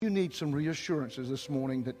You need some reassurances this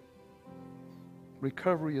morning that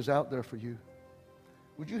recovery is out there for you.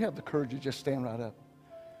 Would you have the courage to just stand right up?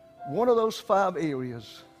 One of those 5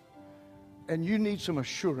 areas, and you need some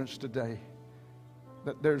assurance today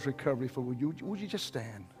that there's recovery for you. Would you just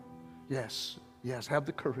stand? Yes, yes, have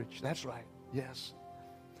the courage. That's right, yes.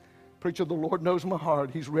 Preacher, the Lord knows my heart.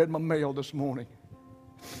 He's read my mail this morning.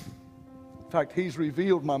 In fact, He's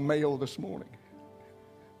revealed my mail this morning.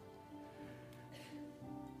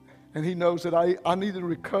 And He knows that I need to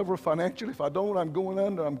recover financially. If I don't, I'm going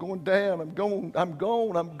under. I'm going down. I'm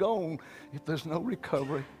gone. If there's no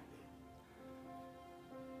recovery,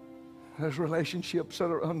 there's relationships that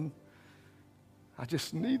are I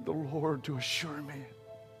just need the Lord to assure me.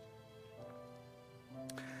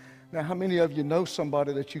 Now, how many of you know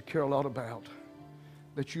somebody that you care a lot about,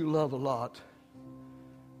 that you love a lot?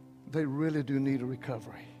 They really do need a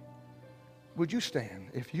recovery. Would you stand?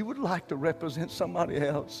 If you would like to represent somebody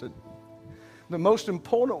else, the most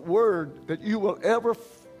important word that you will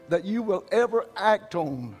ever act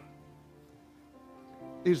on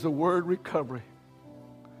is the word recovery.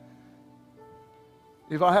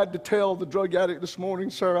 If I had to tell the drug addict this morning,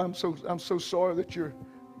 sir, I'm so sorry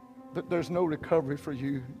that there's no recovery for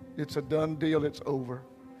you. It's a done deal. It's over.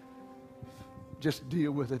 Just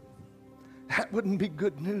deal with it. That wouldn't be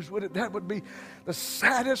good news, would it? That would be the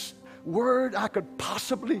saddest word I could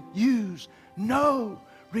possibly use. No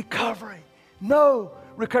recovery. No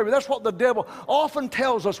recovery. That's what the devil often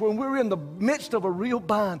tells us when we're in the midst of a real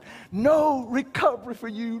bind. No recovery for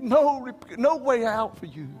you. No way out for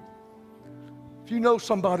you. If you know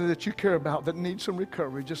somebody that you care about that needs some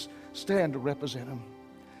recovery, just stand to represent them.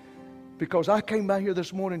 Because I came by here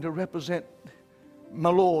this morning to represent my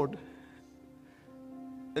Lord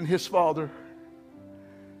and His Father.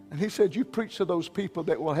 And He said, you preach to those people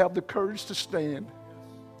that will have the courage to stand.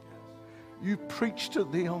 You preach to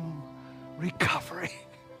them recovery.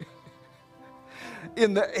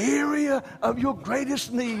 In the area of your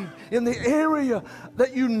greatest need, in the area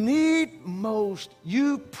that you need most,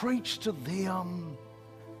 you preach to them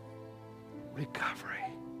recovery.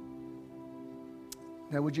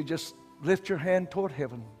 Now, would you just lift your hand toward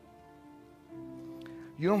heaven?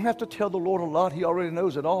 You don't have to tell the Lord a lot. He already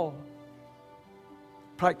knows it all.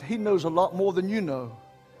 In fact, He knows a lot more than you know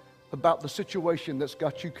about the situation that's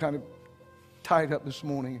got you kind of tied up this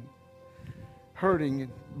morning, hurting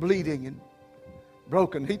and bleeding and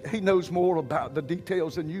broken. He knows more about the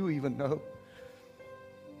details than you even know.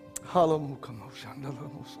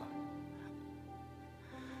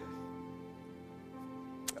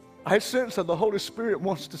 I sense that the Holy Spirit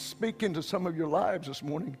wants to speak into some of your lives this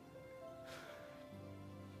morning.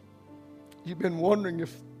 You've been wondering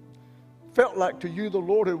if felt like to you the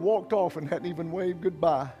Lord had walked off and hadn't even waved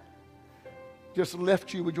goodbye, just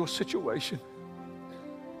left you with your situation.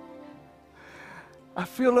 I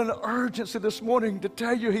feel an urgency this morning to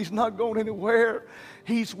tell you He's not going anywhere.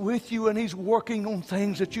 He's with you and He's working on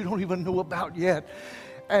things that you don't even know about yet.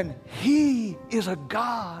 And He is a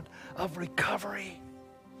God of recovery.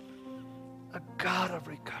 A God of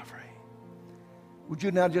recovery. Would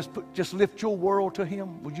you now just lift your world to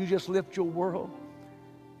Him? Would you just lift your world?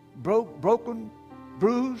 Broken,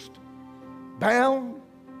 bruised, bound?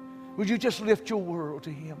 Would you just lift your world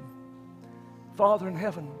to Him? Father in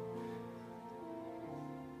heaven,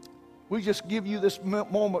 we just give you this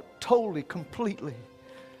moment totally, completely.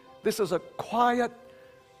 This is a quiet,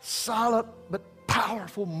 silent, but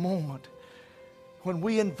powerful moment when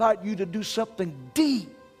we invite you to do something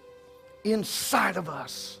deep inside of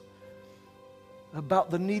us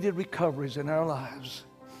about the needed recoveries in our lives.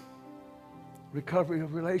 Recovery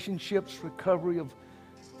of relationships, recovery of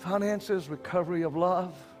finances, recovery of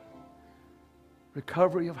love,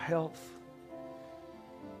 recovery of health.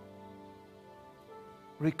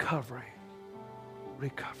 Recovery.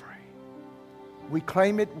 We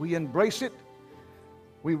claim it, we embrace it,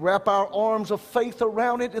 we wrap our arms of faith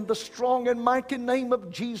around it in the strong and mighty name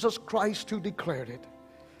of Jesus Christ who declared it.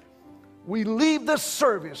 We leave this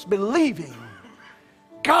service believing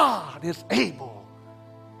God is able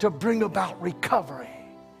to bring about recovery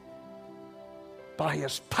by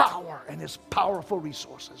His power and His powerful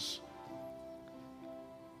resources.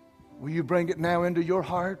 Will you bring it now into your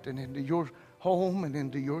heart and into your home and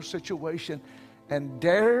into your situation and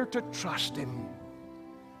dare to trust Him?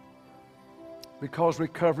 Because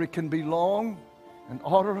recovery can be long and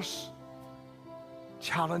arduous,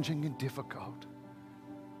 challenging and difficult.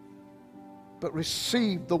 But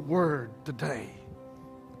receive the word today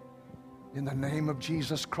in the name of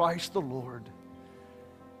Jesus Christ the Lord.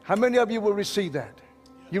 How many of you will receive that?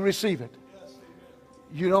 You receive it.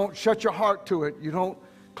 You don't shut your heart to it. You don't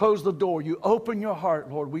close the door, you open your heart,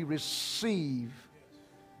 Lord, we receive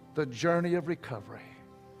the journey of recovery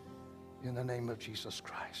in the name of Jesus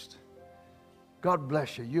Christ. God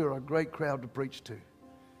bless you. You're a great crowd to preach to.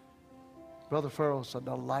 Brother Farrell, it's a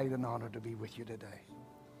delight and honor to be with you today.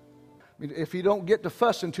 I mean, if he don't get to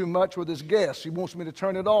fussing too much with his guests, he wants me to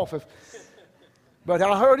turn it off. But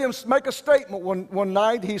I heard him make a statement one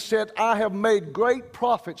night. He said, I have made great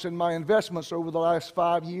profits in my investments over the last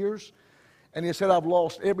 5 years. And he said, I've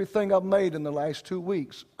lost everything I've made in the last 2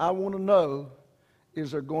 weeks. I want to know,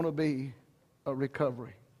 is there going to be a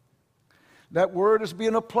recovery? That word is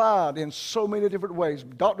being applied in so many different ways.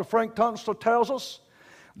 Dr. Frank Tunstall tells us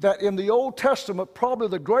that in the Old Testament, probably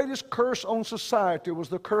the greatest curse on society was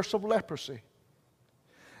the curse of leprosy.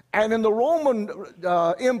 And in the Roman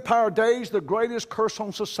Empire days, the greatest curse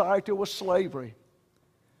on society was slavery.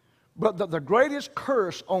 But the greatest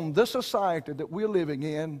curse on this society that we're living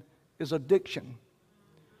in is addiction.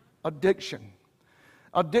 Addiction.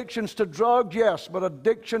 Addictions to drugs, yes, but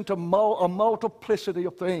addiction to a multiplicity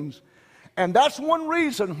of things. And that's one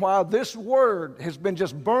reason why this word has been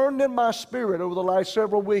just burned in my spirit over the last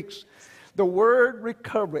several weeks. The word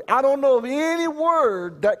recovery. I don't know of any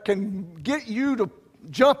word that can get you to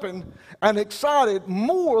jumping and excited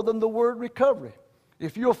more than the word recovery.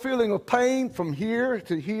 If you're feeling a pain from here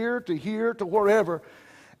to here to here to wherever,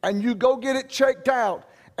 and you go get it checked out,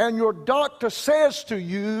 and your doctor says to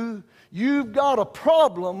you, you've got a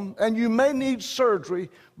problem and you may need surgery,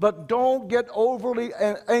 but don't get overly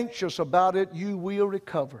anxious about it. You will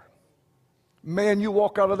recover. Man, you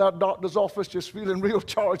walk out of that doctor's office just feeling real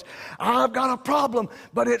charged. I've got a problem,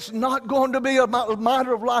 but it's not going to be a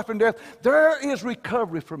matter of life and death. There is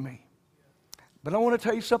recovery for me. But I want to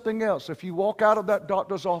tell you something else. If you walk out of that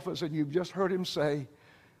doctor's office and you've just heard him say,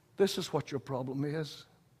 this is what your problem is,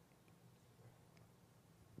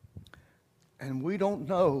 and we don't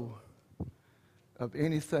know of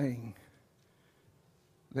anything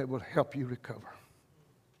that will help you recover.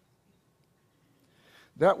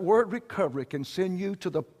 That word recovery can send you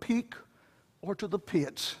to the peak or to the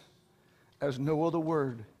pits as no other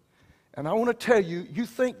word. And I want to tell you, you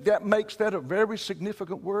think that makes that a very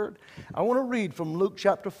significant word? I want to read from Luke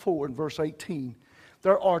chapter 4 and verse 18.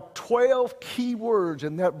 There are 12 key words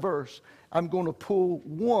in that verse. I'm going to pull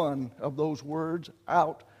one of those words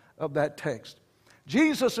out of that text.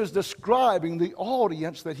 Jesus is describing the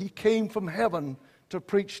audience that he came from heaven to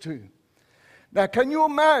preach to. Now, can you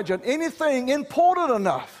imagine anything important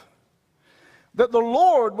enough that the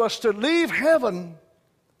Lord was to leave heaven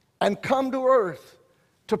and come to earth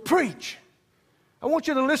to preach? I want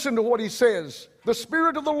you to listen to what he says. The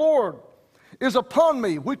Spirit of the Lord is upon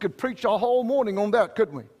me. We could preach a whole morning on that,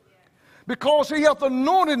 couldn't we? Because he hath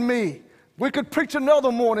anointed me. We could preach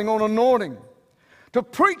another morning on anointing. To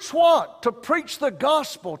preach what? To preach the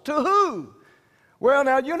gospel. To who? Well,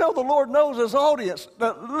 now, you know the Lord knows his audience.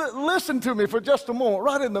 Now, listen to me for just a moment,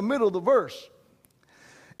 right in the middle of the verse.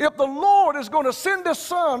 If the Lord is going to send his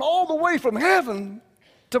son all the way from heaven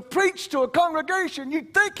to preach to a congregation,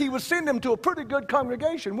 you'd think he would send him to a pretty good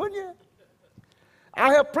congregation, wouldn't you?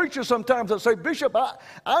 I have preachers sometimes that say, Bishop,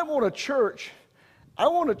 I want a church. I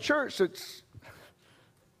want a church that's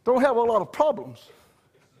don't have a lot of problems.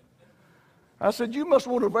 I said, you must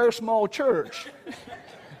want a very small church.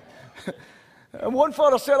 And one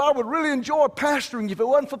fellow said, I would really enjoy pastoring if it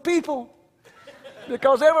wasn't for people.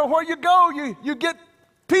 Because everywhere you go, you get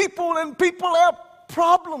people, and people have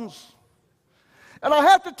problems. And I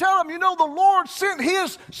have to tell him, you know, the Lord sent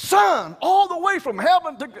his son all the way from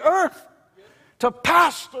heaven to earth to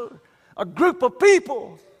pastor a group of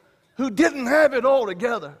people who didn't have it all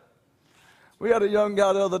together. We had a young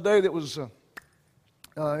guy the other day that was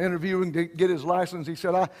interviewing to get his license. He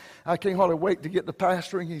said, I can't hardly wait to get to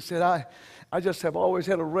pastoring. He said, I just have always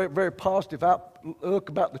had a very positive outlook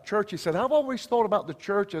about the church. He said, I've always thought about the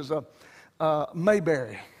church as a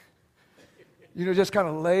Mayberry. You know, just kind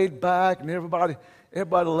of laid back and everybody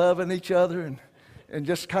loving each other and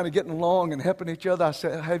just kind of getting along and helping each other. I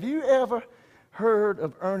said, have you ever heard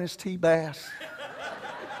of Ernest T. Bass?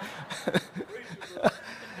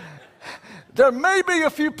 There may be a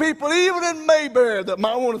few people, even in Mayberry, that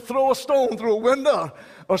might want to throw a stone through a window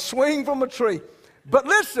or swing from a tree. But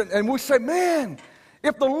listen, and we say, man,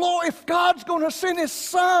 if God's going to send his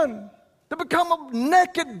son to become a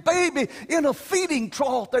naked baby in a feeding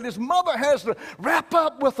trough that his mother has to wrap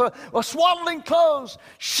up with a swaddling clothes,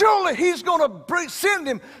 surely he's going to send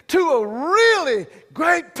him to a really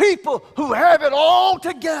great people who have it all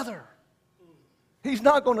together. He's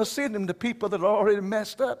not going to send him to people that are already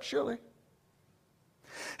messed up, surely.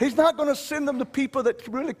 He's not going to send them to people that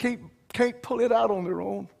really can't pull it out on their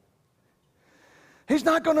own. He's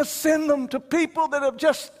not going to send them to people that are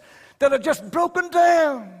just broken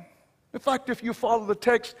down. In fact, if you follow the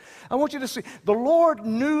text, I want you to see, the Lord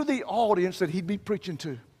knew the audience that he'd be preaching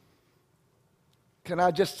to. Can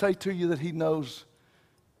I just say to you that he knows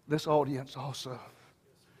this audience also?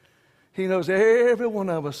 He knows every one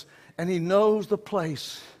of us, and he knows the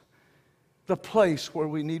place where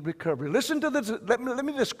we need recovery. Listen to this. Let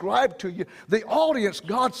me describe to you the audience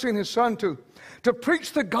God sent his son to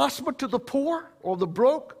preach the gospel to the poor or the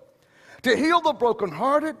broke, to heal the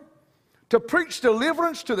brokenhearted, to preach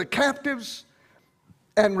deliverance to the captives,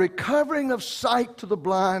 and recovering of sight to the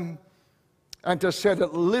blind, and to set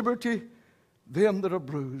at liberty them that are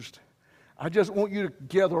bruised. I just want you to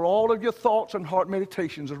gather all of your thoughts and heart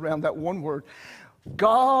meditations around that one word.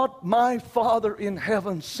 God, my Father in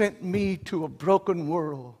heaven, sent me to a broken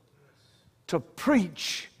world to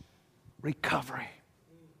preach recovery.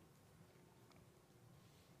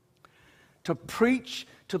 To preach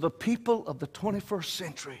to the people of the 21st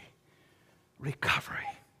century recovery.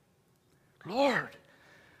 Lord,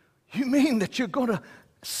 you mean that you're going to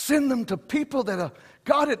send them to people that have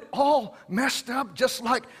got it all messed up, just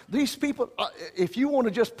like these people? If you want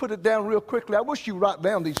to just put it down real quickly, I wish you write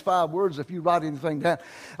down these 5 words if you write anything down.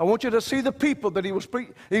 I want you to see the people that he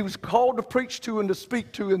was called to preach to and to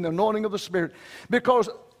speak to in the anointing of the Spirit. Because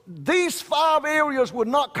these 5 areas would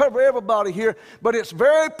not cover everybody here, but it's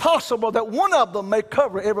very possible that one of them may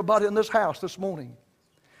cover everybody in this house this morning.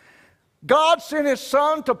 God sent his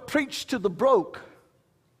son to preach to the broke,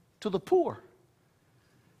 to the poor,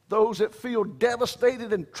 those that feel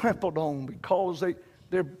devastated and trampled on because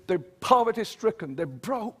they're poverty-stricken, they're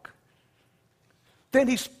broke. Then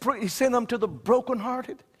he sent them to the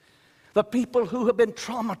brokenhearted, the people who have been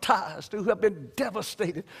traumatized, who have been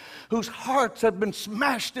devastated, whose hearts have been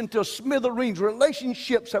smashed into smithereens,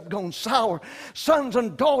 relationships have gone sour, sons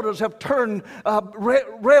and daughters have turned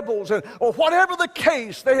rebels, or whatever the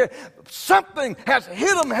case, something has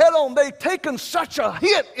hit them head on. They've taken such a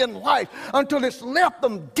hit in life until it's left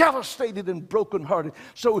them devastated and brokenhearted.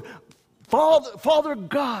 So Father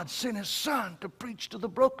God sent his son to preach to the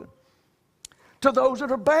broken, to those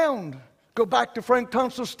that are bound. Go back to Frank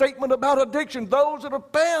Thompson's statement about addiction. Those that are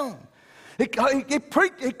bound. He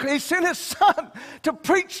sent his son to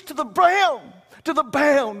preach to the bound, and to the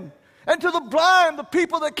blind, the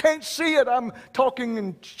people that can't see it. I'm talking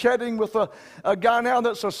and chatting with a guy now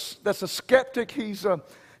that's a skeptic. He's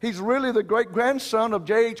really the great-grandson of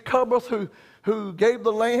J.H. Cubberth, who gave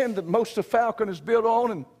the land that most of Falcon is built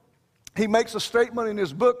on. And he makes a statement in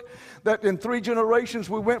his book that in 3 generations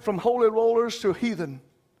we went from holy rollers to heathen.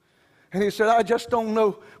 And he said, I just don't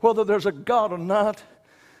know whether there's a God or not.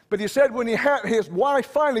 But he said when his wife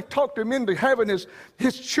finally talked him into having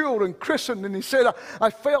his children christened, and he said, I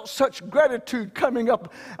felt such gratitude coming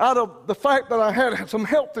up out of the fact that I had some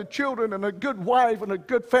healthy children and a good wife and a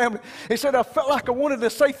good family. He said, I felt like I wanted to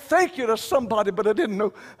say thank you to somebody, but I didn't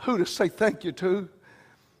know who to say thank you to.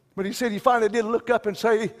 But he said he finally did look up and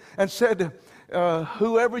said,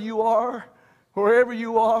 whoever you are, wherever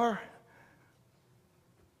you are,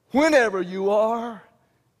 whenever you are,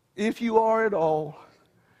 if you are at all,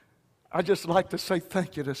 I just like to say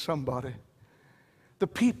thank you to somebody. The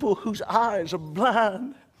people whose eyes are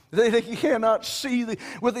blind, they cannot see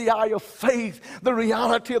with the eye of faith the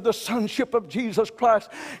reality of the sonship of Jesus Christ.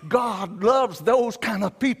 God loves those kind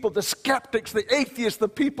of people, the skeptics, the atheists, the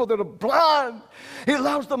people that are blind. He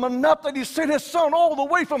loves them enough that he sent his son all the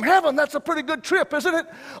way from heaven. That's a pretty good trip, isn't it?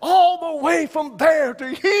 All the way from there to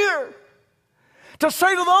here. To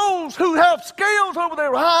say to those who have scales over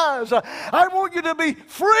their eyes, I want you to be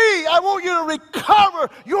free. I want you to recover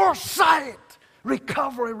your sight.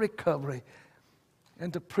 Recovery.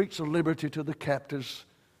 And to preach the liberty to the captives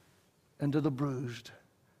and to the bruised.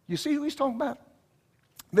 You see who he's talking about?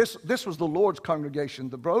 This was the Lord's congregation.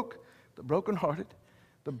 The brokenhearted,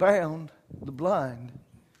 the bound, the blind,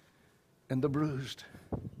 and the bruised.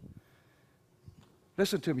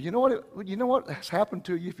 Listen to me. You know what has happened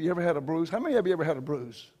to you if you ever had a bruise? How many of you ever had a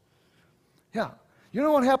bruise? Yeah. You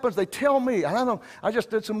know what happens? They tell me, and I just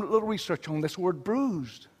did some little research on this word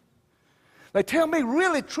bruised. They tell me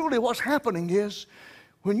really, truly what's happening is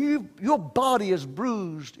when your body is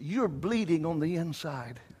bruised, you're bleeding on the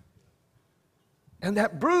inside. And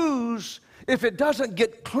that bruise, if it doesn't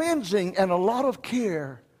get cleansing and a lot of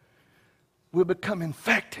care, will become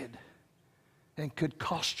infected and could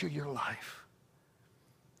cost you your life.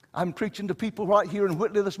 I'm preaching to people right here in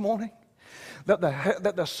Whitley this morning.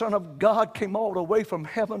 that the Son of God came all the way from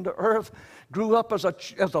heaven to earth, grew up as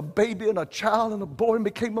a baby and a child and a boy and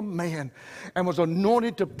became a man, and was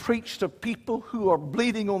anointed to preach to people who are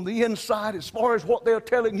bleeding on the inside. As far as what they're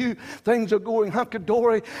telling you, things are going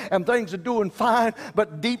hunky-dory and things are doing fine,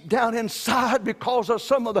 but deep down inside, because of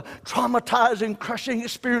some of the traumatizing, crushing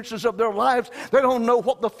experiences of their lives, they don't know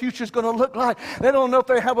what the future is going to look like. They don't know if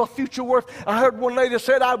they have a future worth. I heard one lady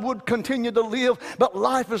said, I would continue to live, but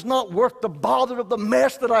life is not worth the bother of the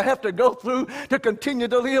mess that I have to go through to continue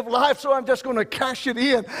to live life, so I'm just going to cash it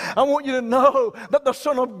in. I want you to know that the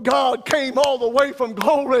Son of God came all the way from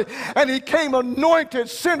glory, and He came anointed,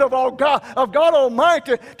 sent of God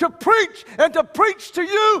Almighty, to preach and to preach to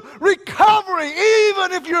you recovery,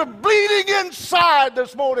 even if you're bleeding inside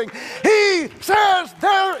this morning. He says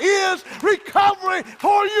there is recovery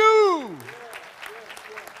for you.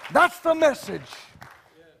 That's the message.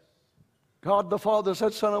 God the Father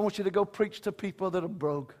said, son, I want you to go preach to people that are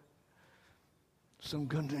broke. Some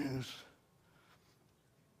good news.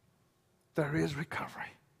 There is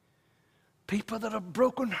recovery. People that are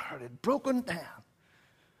broken-hearted, broken down,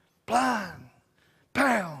 blind,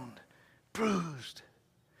 bound, bruised,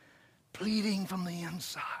 bleeding from the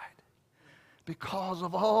inside because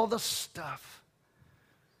of all the stuff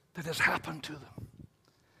that has happened to them.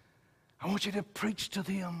 I want you to preach to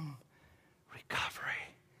them recovery.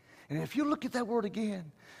 And if you look at that word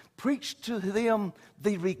again, preach to them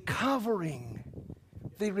the recovering.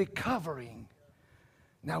 The recovering.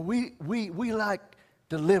 Now, we like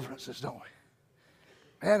deliverances, don't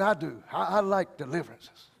we? And I do. I like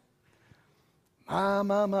deliverances.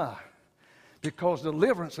 My. Because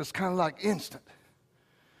deliverance is kind of like instant.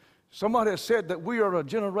 Somebody has said that we are a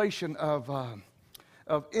generation of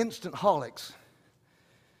instant holics.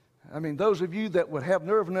 I mean, those of you that would have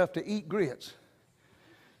nerve enough to eat grits,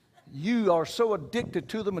 you are so addicted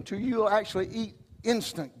to them until you actually eat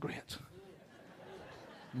instant grits.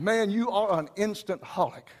 Man, you are an instant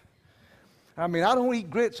holic. I mean, I don't eat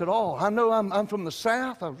grits at all. I know I'm from the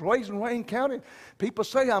South. I was raised in Wayne County. People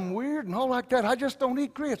say I'm weird and all like that. I just don't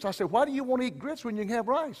eat grits. I said, why do you want to eat grits when you can have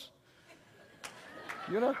rice?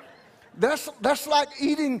 You know? That's like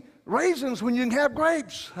eating raisins when you can have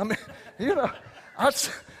grapes. I mean, you know,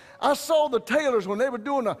 I saw the Taylors when they were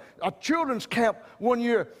doing a children's camp one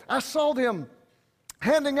year. I saw them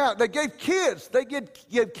handing out. They gave kids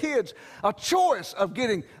a choice of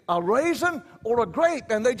getting a raisin or a grape,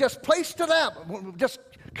 and they just placed it out, just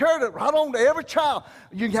carried it right on to every child.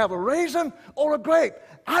 You can have a raisin or a grape.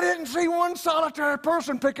 I didn't see one solitary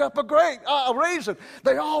person pick up a raisin.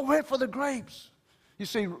 They all went for the grapes. You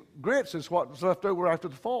see, grits is what was left over after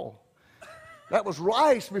the fall. That was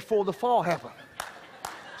rice before the fall happened.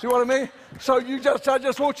 See what I mean? So I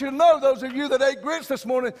just want you to know, those of you that ate grits this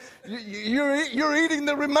morning, you're eating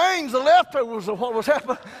the remains, the leftovers of what was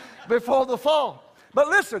happening before the fall. But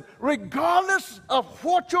listen, regardless of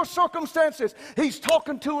what your circumstances, He's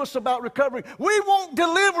talking to us about recovery. We want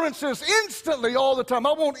deliverances instantly all the time.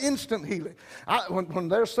 I want instant healing. When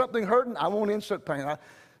there's something hurting, I want instant pain.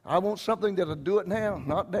 I want something that'll do it now,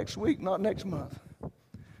 not next week, not next month.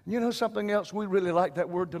 You know something else? We really like that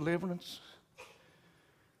word deliverance,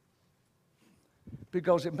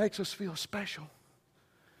 because it makes us feel special.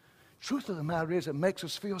 Truth of the matter is, it makes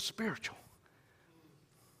us feel spiritual.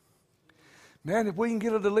 Man, if we can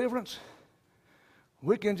get a deliverance,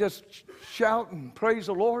 we can just shout and praise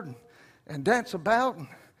the Lord and dance about and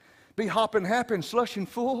be hopping happy and slushing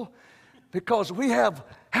full, because we have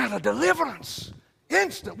had a deliverance.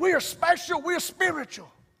 Instant. We are special. We are spiritual.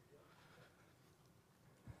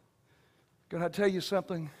 Can I tell you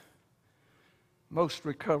something? Most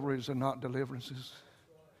recoveries are not deliverances.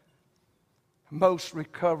 Most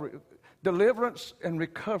recovery, deliverance and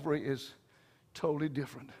recovery is totally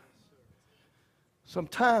different.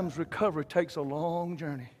 Sometimes recovery takes a long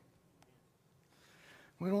journey.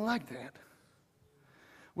 We don't like that.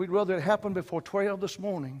 We'd rather it happen before 12 this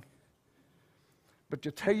morning. But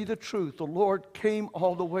to tell you the truth, the Lord came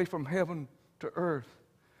all the way from heaven to earth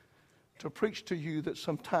to preach to you that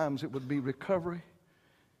sometimes it would be recovery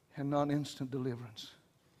and not instant deliverance.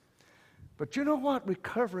 But you know what?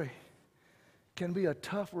 Recovery can be a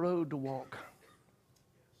tough road to walk.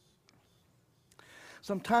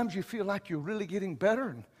 Sometimes you feel like you're really getting better,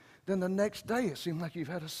 and then the next day it seems like you've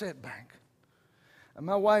had a setback. And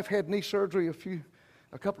my wife had knee surgery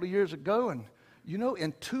a couple of years ago, and you know,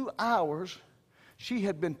 in 2 hours, she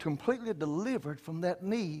had been completely delivered from that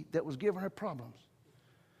knee that was giving her problems.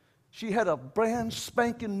 She had a brand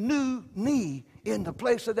spanking new knee in the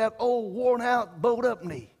place of that old worn out, bowed up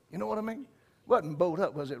knee. You know what I mean? Wasn't bowed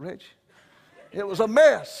up, was it, Rich? It was a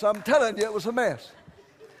mess. I'm telling you, it was a mess.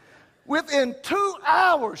 Within 2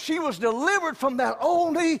 hours, she was delivered from that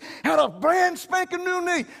old knee, had a brand spanking new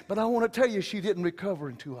knee. But I want to tell you, she didn't recover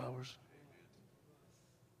in 2 hours.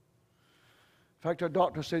 In fact, our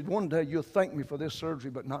doctor said, one day you'll thank me for this surgery,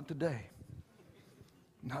 but not today.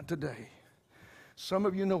 Not today. Some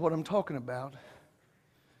of you know what I'm talking about.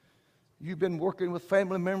 You've been working with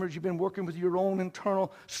family members. You've been working with your own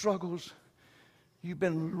internal struggles. You've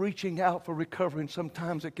been reaching out for recovery, and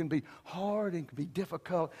sometimes it can be hard and can be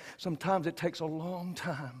difficult. Sometimes it takes a long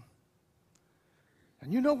time.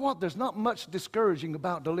 And you know what? There's not much discouraging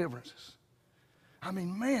about deliverances. I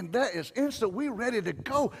mean, man, that is instant. We're ready to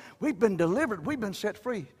go. We've been delivered. We've been set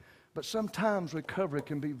free. But sometimes recovery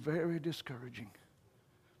can be very discouraging.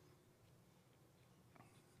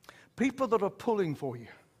 People that are pulling for you.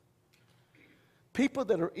 People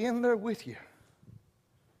that are in there with you.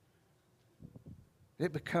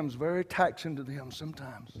 It becomes very taxing to them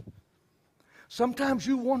sometimes. Sometimes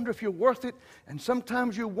you wonder if you're worth it, and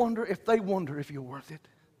sometimes you wonder if they wonder if you're worth it.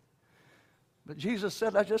 But Jesus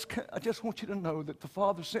said, I just want you to know that the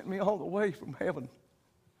Father sent me all the way from heaven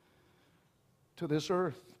to this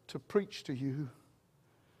earth to preach to you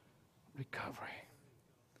recovery.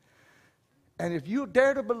 And if you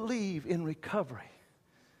dare to believe in recovery,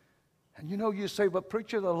 and you know, you say, but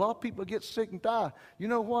preacher, a lot of people get sick and die. You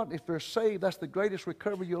know what? If they're saved, that's the greatest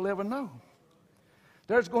recovery you'll ever know.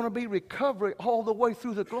 There's going to be recovery all the way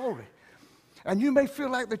through the glory. And you may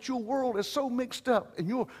feel like that your world is so mixed up, and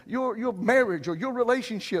your marriage or your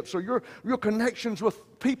relationships or your connections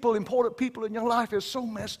with people, important people in your life is so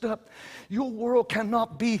messed up. Your world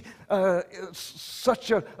cannot be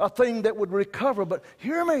such a thing that would recover. But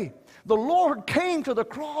hear me. The Lord came to the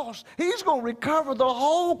cross. He's going to recover the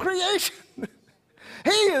whole creation. He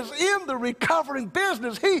is in the recovering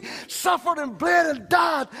business. He suffered and bled and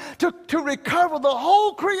died to recover the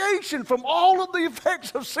whole creation from all of the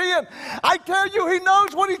effects of sin. I tell you, He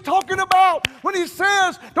knows what He's talking about when He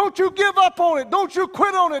says, don't you give up on it. Don't you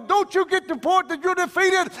quit on it. Don't you get to the point that you're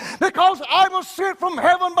defeated, because I was sent from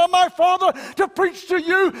heaven by my Father to preach to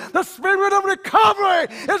you. The Spirit of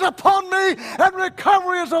recovery is upon me, and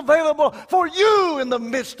recovery is available for you in the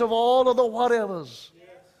midst of all of the whatevers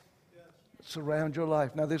surround your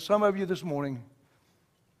life. Now, there's some of you this morning,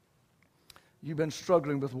 you've been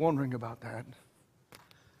struggling with wondering about that.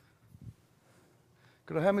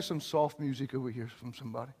 Could I have me some soft music over here from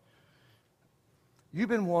somebody? You've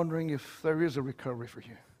been wondering if there is a recovery for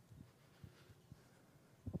you.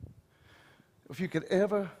 If you could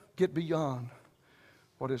ever get beyond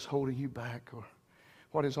what is holding you back, or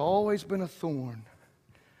what has always been a thorn,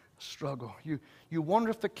 a struggle. You wonder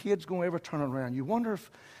if the kid's going to ever turn around. You wonder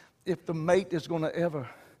if the mate is going to ever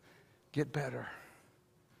get better.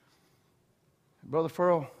 Brother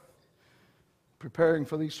Farrell, preparing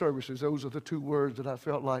for these services, those are the two words that I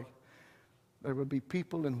felt like there would be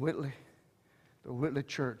people in Whitley, the Whitley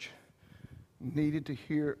church, needed to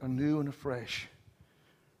hear anew and afresh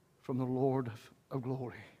from the Lord of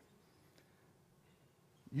glory.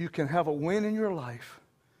 You can have a win in your life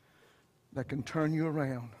that can turn you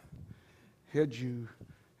around, head you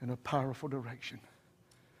in a powerful direction.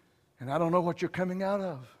 And I don't know what you're coming out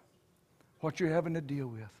of, what you're having to deal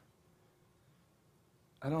with.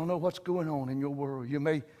 I don't know what's going on in your world. You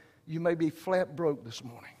may be flat broke this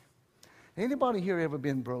morning. Anybody here ever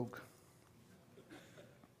been broke?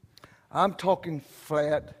 I'm talking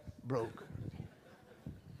flat broke.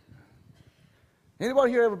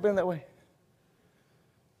 Anybody here ever been that way?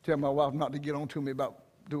 Tell my wife not to get on to me about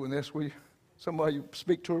doing this, will you? Somebody you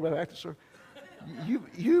speak to her about after, sir.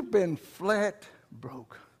 You've been flat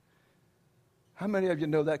broke. How many of you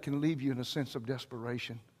know that can leave you in a sense of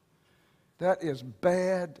desperation? That is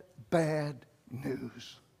bad, bad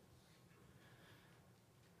news.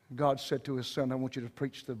 God said to His Son, I want you to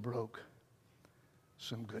preach to the broke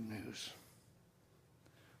some good news.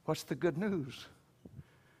 What's the good news?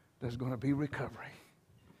 There's going to be recovery.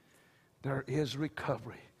 There is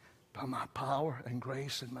recovery by my power and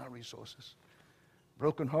grace and my resources.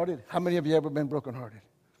 Brokenhearted? How many of you ever been brokenhearted?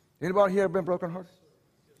 Anybody here ever been brokenhearted?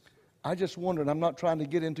 I just wondered, I'm not trying to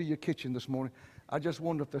get into your kitchen this morning. I just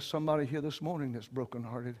wonder if there's somebody here this morning that's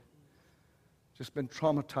brokenhearted, just been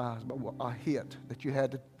traumatized by a hit that you've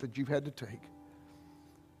had to take,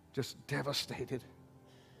 just devastated,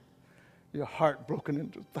 your heart broken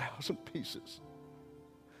into 1,000 pieces.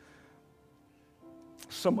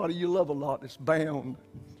 Somebody you love a lot is bound.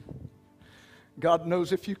 God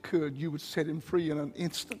knows if you could, you would set him free in an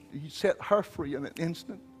instant. You set her free in an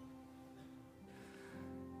instant.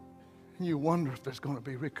 You wonder if there's going to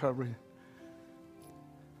be recovery.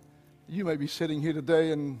 You may be sitting here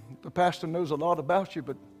today and the pastor knows a lot about you,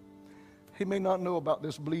 but He may not know about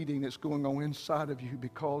this bleeding that's going on inside of you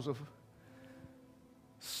because of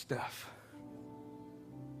stuff.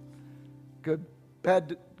 Good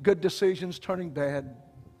decisions turning bad.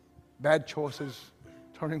 Bad choices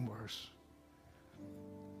turning worse.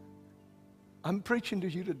 I'm preaching to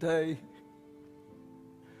you today.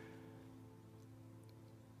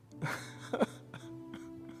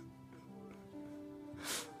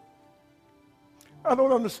 I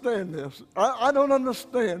don't understand this. I don't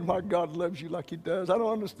understand why God loves you like He does. I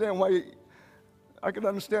don't understand why I can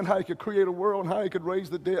understand how He could create a world and how He could raise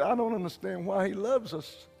the dead. I don't understand why He loves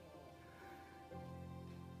us.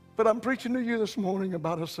 But I'm preaching to you this morning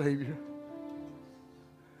about a Savior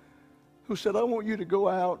who said, I want you to go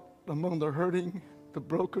out among the hurting, the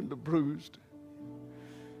broken, the bruised,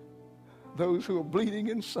 those who are bleeding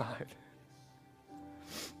inside.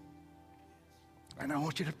 And I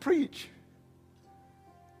want you to preach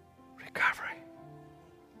recovery.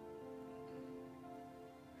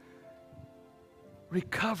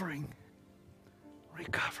 Recovering.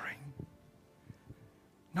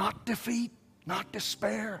 Not defeat, not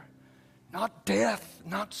despair, not death,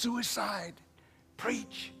 not suicide.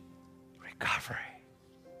 Preach recovery.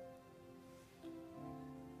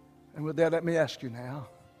 And with that, let me ask you now.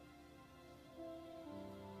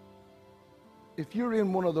 If you're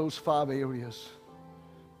in one of those 5 areas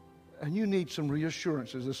and you need some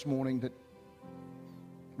reassurances this morning that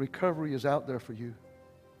recovery is out there for you,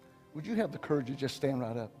 would you have the courage to just stand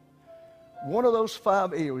right up? One of those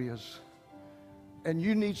 5 areas, and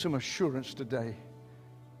you need some assurance today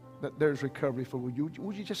that there's recovery for you.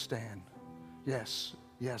 Would you just stand? Yes,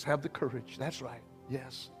 have the courage. That's right,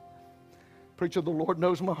 yes. Preacher, the Lord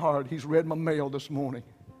knows my heart. He's read my mail this morning.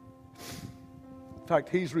 In fact,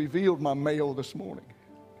 He's revealed my mail this morning.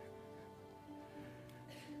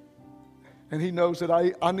 And He knows that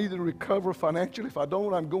I need to recover financially. If I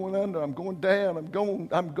don't, I'm going under, I'm going down,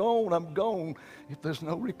 I'm gone. If there's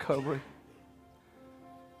no recovery,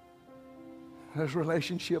 there's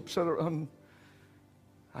relationships that are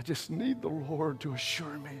I just need the Lord to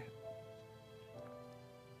assure me.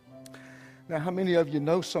 Now, how many of you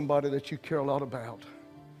know somebody that you care a lot about,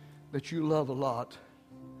 that you love a lot?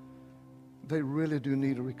 They really do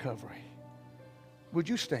need a recovery. Would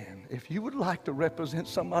you stand? If you would like to represent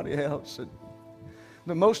somebody else, and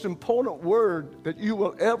the most important word that you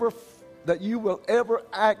will ever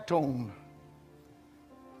act on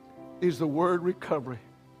is the word recovery.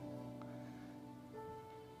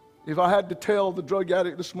 If I had to tell the drug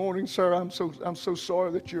addict this morning, sir, I'm so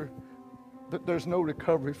sorry that there's no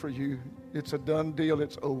recovery for you. It's a done deal.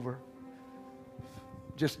 It's over.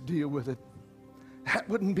 Just deal with it. That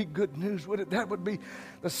wouldn't be good news, would it? That would be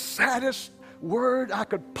the saddest word I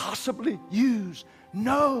could possibly use.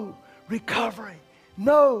 No recovery.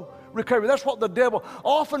 No recovery. That's what the devil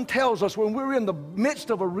often tells us when we're in the midst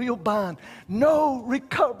of a real bind. No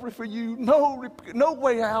recovery for you. No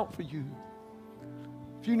way out for you.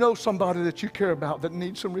 If you know somebody that you care about that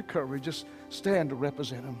needs some recovery, just stand to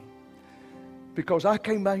represent them. Because I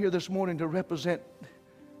came by here this morning to represent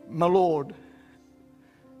my Lord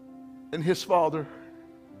and His Father.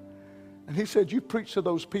 And He said, you preach to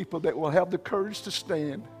those people that will have the courage to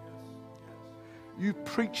stand. You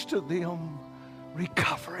preach to them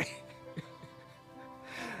recovery.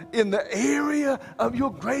 In the area of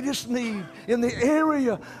your greatest need, in the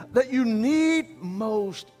area that you need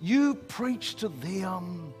most, you preach to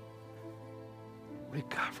them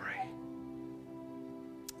recovery.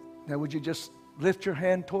 Now, would you just lift your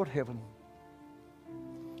hand toward heaven?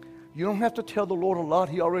 You don't have to tell the Lord a lot.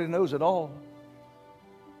 He already knows it all.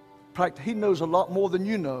 In fact, He knows a lot more than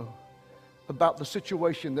you know about the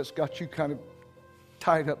situation that's got you kind of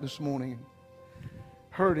tied up this morning,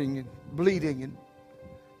 hurting and bleeding and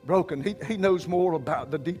broken. He knows more about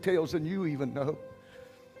the details than you even know.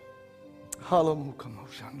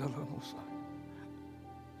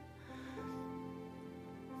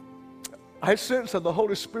 I sense that the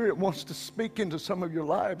Holy Spirit wants to speak into some of your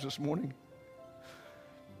lives this morning.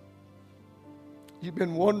 You've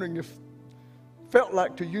been wondering if felt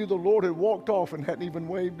like to you the Lord had walked off and hadn't even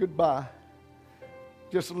waved goodbye,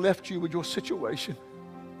 just left you with your situation.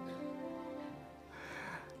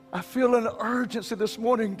 I feel an urgency this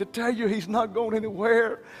morning to tell you He's not going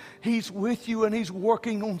anywhere. He's with you and He's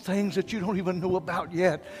working on things that you don't even know about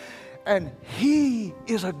yet. And He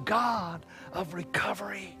is a God of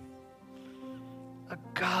recovery. A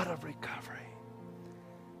God of recovery.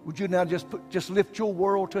 Would you now just lift your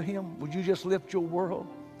world to Him? Would you just lift your world?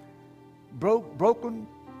 Broken,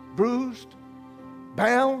 bruised,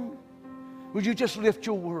 bound? Would you just lift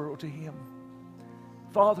your world to Him?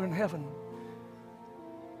 Father in heaven,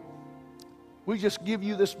 We just give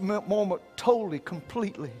you this moment totally,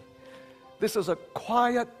 completely. This is a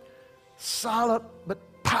quiet, silent, but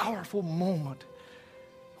powerful moment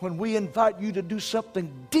when we invite you to do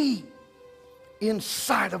something deep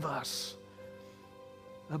inside of us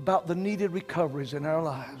about the needed recoveries in our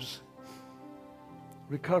lives.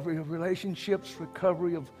 Recovery of relationships,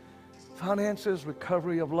 recovery of finances,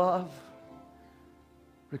 recovery of love,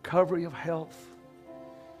 recovery of health,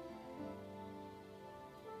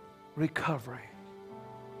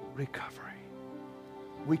 recovery.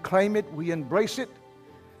 We claim it, we embrace it,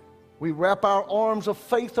 we wrap our arms of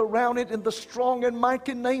faith around it in the strong and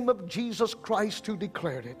mighty name of Jesus Christ who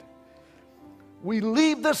declared it. We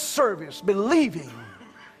leave this service believing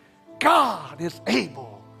God is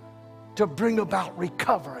able to bring about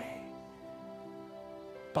recovery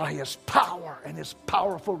by His power and His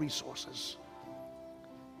powerful resources.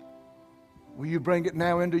 Will you bring it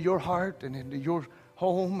now into your heart and into your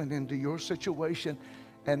home and into your situation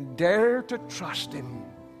and dare to trust Him?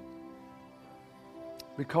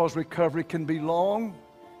 Because recovery can be long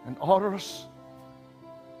and onerous,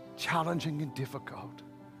 challenging and difficult.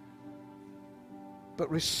 But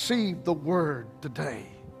receive the word today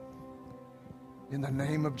in the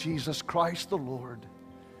name of Jesus Christ the Lord.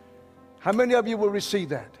 How many of you will receive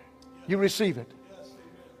that? You receive it.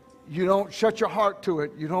 You don't shut your heart to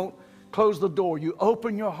it. You don't close the door. You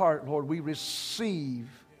open your heart, Lord. We receive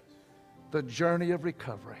the journey of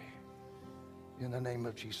recovery in the name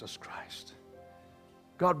of Jesus Christ.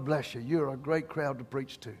 God bless you. You're a great crowd to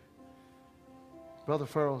preach to. Brother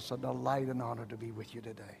Farrell, it's a delight and honor to be with you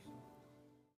today.